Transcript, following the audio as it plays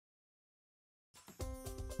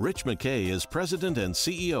Rich McKay is president and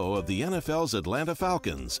CEO of the NFL's Atlanta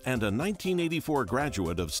Falcons and a 1984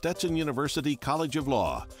 graduate of Stetson University College of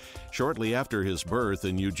Law. Shortly after his birth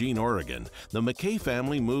in Eugene, Oregon, the McKay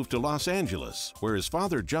family moved to Los Angeles, where his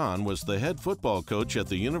father John was the head football coach at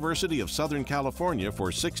the University of Southern California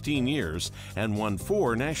for 16 years and won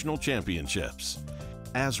 4 national championships.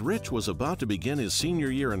 As Rich was about to begin his senior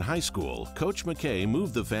year in high school, Coach McKay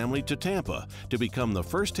moved the family to Tampa to become the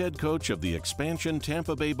first head coach of the expansion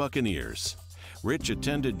Tampa Bay Buccaneers. Rich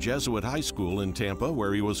attended Jesuit High School in Tampa,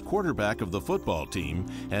 where he was quarterback of the football team,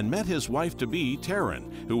 and met his wife-to-be,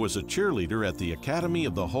 Taryn, who was a cheerleader at the Academy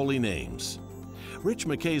of the Holy Names. Rich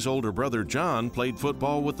McKay's older brother John played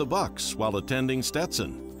football with the Bucs while attending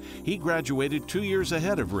Stetson. He graduated 2 years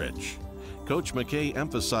ahead of Rich. Coach McKay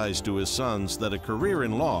emphasized to his sons that a career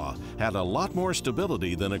in law had a lot more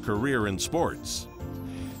stability than a career in sports.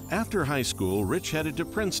 After high school, Rich headed to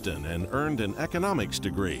Princeton and earned an economics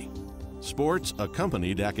degree. Sports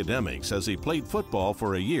accompanied academics as he played football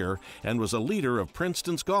for a year and was a leader of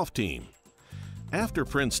Princeton's golf team. After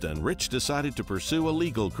Princeton, Rich decided to pursue a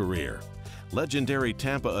legal career. Legendary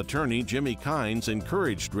Tampa attorney Jimmy Kynes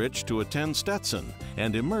encouraged Rich to attend Stetson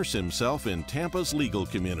and immerse himself in Tampa's legal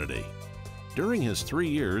community. During his 3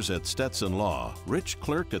 years at Stetson Law, Rich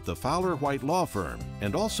clerked at the Fowler White Law Firm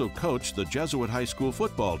and also coached the Jesuit High School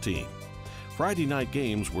football team. Friday night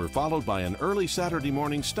games were followed by an early Saturday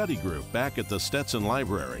morning study group back at the Stetson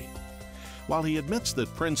Library. While he admits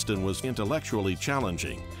that Princeton was intellectually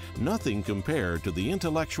challenging, nothing compared to the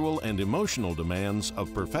intellectual and emotional demands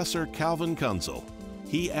of Professor Calvin Kunzel.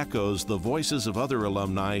 He echoes the voices of other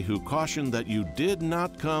alumni who cautioned that you did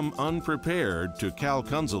not come unprepared to Cal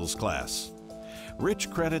Kunzel's class.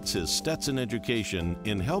 Rich credits his Stetson education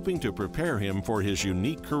in helping to prepare him for his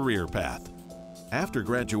unique career path. After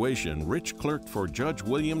graduation, Rich clerked for Judge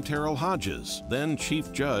William Terrell Hodges, then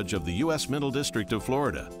Chief Judge of the U.S. Middle District of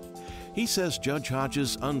Florida. He says Judge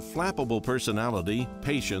Hodges' unflappable personality,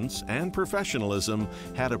 patience, and professionalism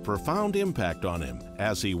had a profound impact on him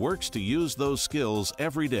as he works to use those skills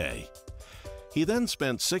every day. He then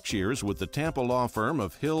spent 6 years with the Tampa law firm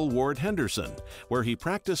of Hill Ward Henderson, where he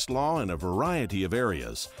practiced law in a variety of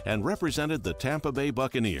areas and represented the Tampa Bay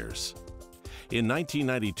Buccaneers. In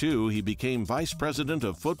 1992, he became Vice President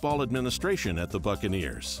of Football Administration at the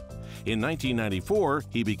Buccaneers. In 1994,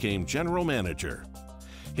 he became General Manager.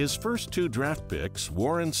 His first 2 draft picks,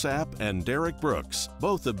 Warren Sapp and Derek Brooks,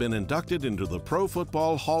 both have been inducted into the Pro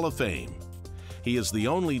Football Hall of Fame. He is the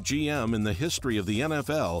only GM in the history of the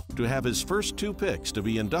NFL to have his first 2 picks to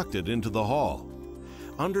be inducted into the Hall.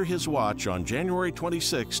 Under his watch on January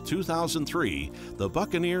 26, 2003, the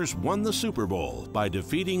Buccaneers won the Super Bowl by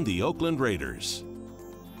defeating the Oakland Raiders.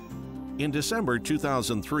 In December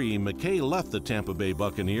 2003, McKay left the Tampa Bay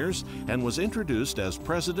Buccaneers and was introduced as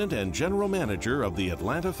president and general manager of the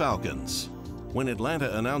Atlanta Falcons. When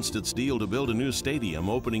Atlanta announced its deal to build a new stadium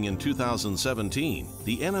opening in 2017,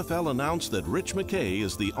 the NFL announced that Rich McKay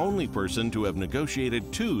is the only person to have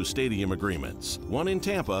negotiated 2 stadium agreements, one in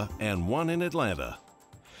Tampa and one in Atlanta.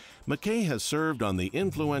 McKay has served on the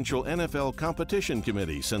influential NFL Competition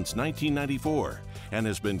Committee since 1994 and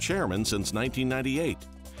has been chairman since 1998.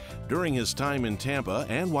 During his time in Tampa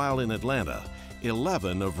and while in Atlanta,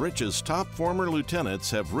 11 of Rich's top former lieutenants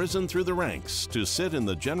have risen through the ranks to sit in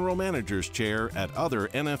the general manager's chair at other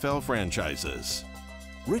NFL franchises.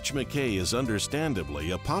 Rich McKay is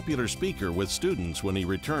understandably a popular speaker with students when he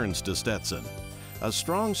returns to Stetson. A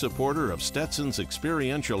strong supporter of Stetson's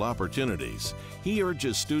experiential opportunities, he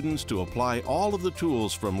urges students to apply all of the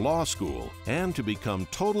tools from law school and to become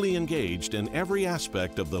totally engaged in every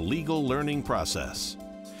aspect of the legal learning process.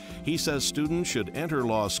 He says students should enter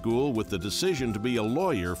law school with the decision to be a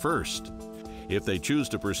lawyer first. If they choose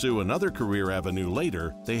to pursue another career avenue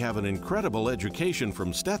later, they have an incredible education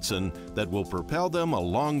from Stetson that will propel them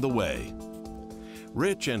along the way.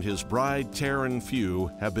 Rich and his bride, Taryn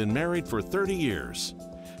Few, have been married for 30 years.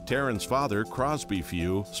 Taryn's father, Crosby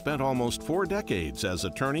Few, spent almost 4 decades as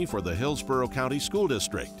attorney for the Hillsborough County School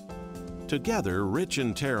District. Together, Rich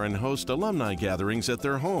and Taryn host alumni gatherings at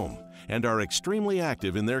their home and are extremely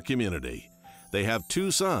active in their community. They have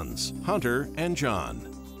 2 sons, Hunter and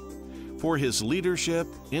John. For his leadership,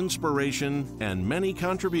 inspiration, and many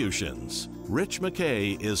contributions, Rich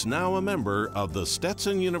McKay is now a member of the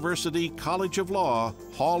Stetson University College of Law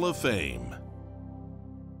Hall of Fame.